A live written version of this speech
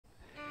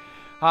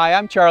Hi,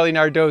 I'm Charlie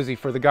Nardozzi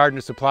for the Gardener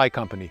Supply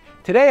Company.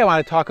 Today I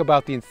want to talk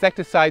about the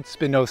insecticide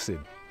Spinosad.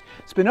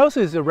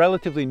 Spinosad is a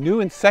relatively new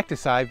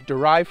insecticide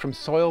derived from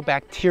soil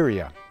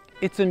bacteria.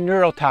 It's a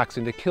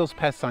neurotoxin that kills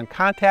pests on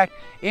contact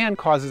and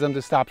causes them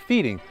to stop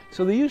feeding,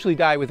 so they usually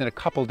die within a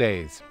couple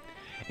days.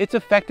 It's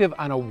effective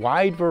on a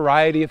wide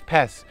variety of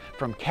pests,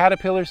 from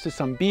caterpillars to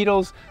some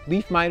beetles,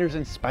 leaf miners,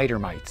 and spider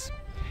mites.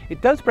 It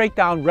does break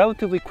down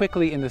relatively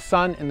quickly in the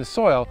sun and the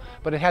soil,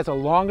 but it has a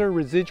longer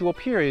residual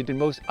period than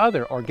most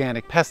other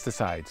organic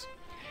pesticides.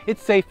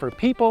 It's safe for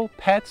people,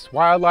 pets,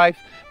 wildlife,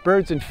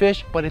 birds, and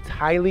fish, but it's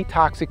highly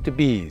toxic to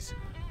bees.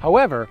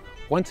 However,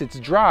 once it's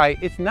dry,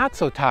 it's not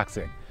so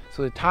toxic.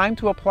 So the time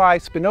to apply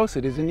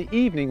Spinosad is in the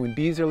evening when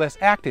bees are less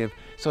active,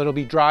 so it'll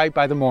be dry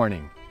by the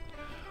morning.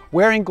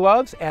 Wearing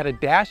gloves, add a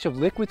dash of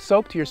liquid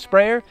soap to your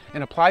sprayer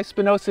and apply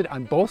Spinosad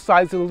on both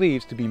sides of the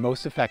leaves to be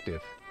most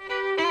effective.